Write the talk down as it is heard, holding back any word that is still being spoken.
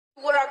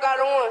What I got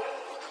on,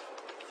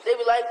 they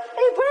be like,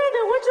 hey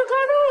Brandon, what you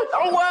got on?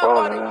 Don't worry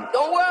about it.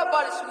 Don't worry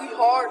about it,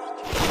 sweetheart.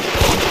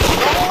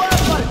 Don't worry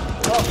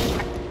about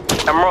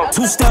it. I'm wrong.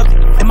 Two-step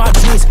in my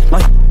jeans,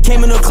 like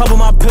came in the club with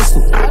my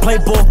pistol. Play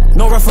ball,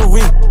 no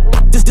referee.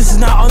 This is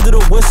not under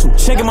the whistle.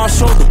 Shaking my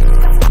shoulder.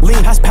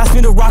 Lean, pass me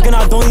the rock and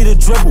I don't need a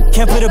dribble.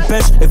 Can't play the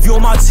bench if you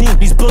on my team.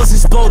 These bullets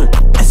exploding.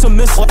 It's a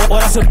missile,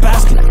 or that's a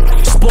basket.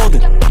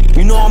 Exploding.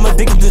 You know I'm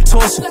addicted to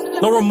torture.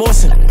 No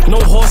remorsing, no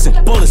horsing.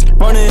 Bullets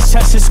burning his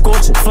chest, shit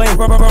scorching. Flame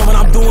burn when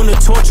I'm doing the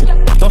torture.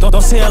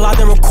 Don't say a lot,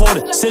 they record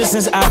it.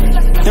 Citizens app,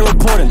 they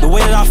reporting. The way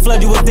that I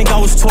fled, you would think I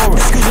was touring.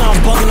 Excuse me, I'm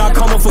bugging, I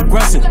come off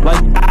aggressive.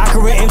 Like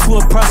accurate aim to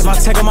impressive. I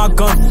take out my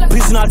gun,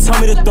 please do not tell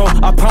me to throw.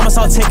 I promise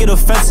I'll take it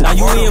offensive. Now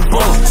you ain't your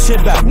bullets,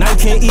 shit back. Now you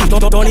can't eat.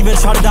 Don't even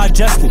try to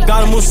digest it.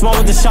 Gotta move small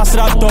with the shots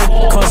that I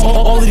throw. Cause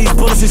all of these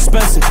bullets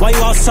expensive. Why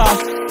you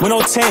outside? With no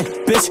tan,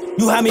 bitch,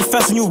 you had me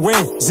fast when you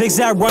ran.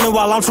 Zigzag running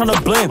while I'm trying to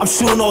blend. I'm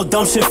shooting all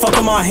dumb shit, fuck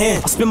in my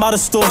hand. I spin by the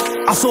store,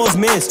 I saw his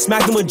mans.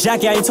 Smacked him with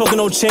Jackie, I ain't talking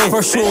no chain.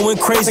 First shooting went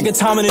crazy, second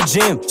time in the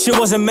gym. Shit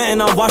wasn't met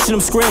and I'm watching them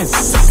scream.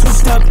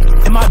 Two-step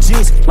in my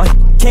jeans, like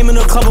came in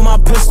the club with my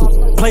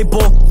pistol. Play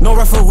ball, no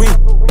referee.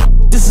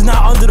 This is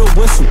not under the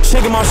whistle.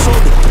 Shaking my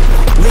shoulder.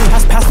 Lean,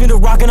 pass me the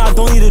rock and I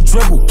don't need a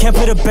dribble. Can't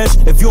play the bench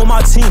if you on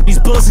my team. These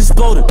bullets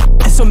exploding.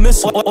 It's a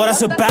missile, or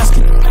that's a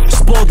basket.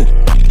 Exploding.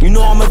 You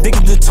know I'm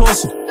addicted to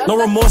torture. No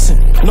remorsing,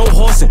 no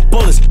horsing.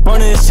 Bullets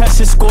burning his chest,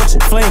 shit scorching.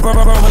 Flame burn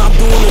when I'm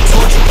doing the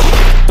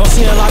torture. Don't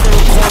see a lot, they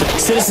recording.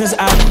 Citizens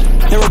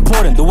app, they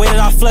reporting. The way that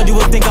I fled, you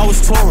would think I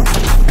was touring.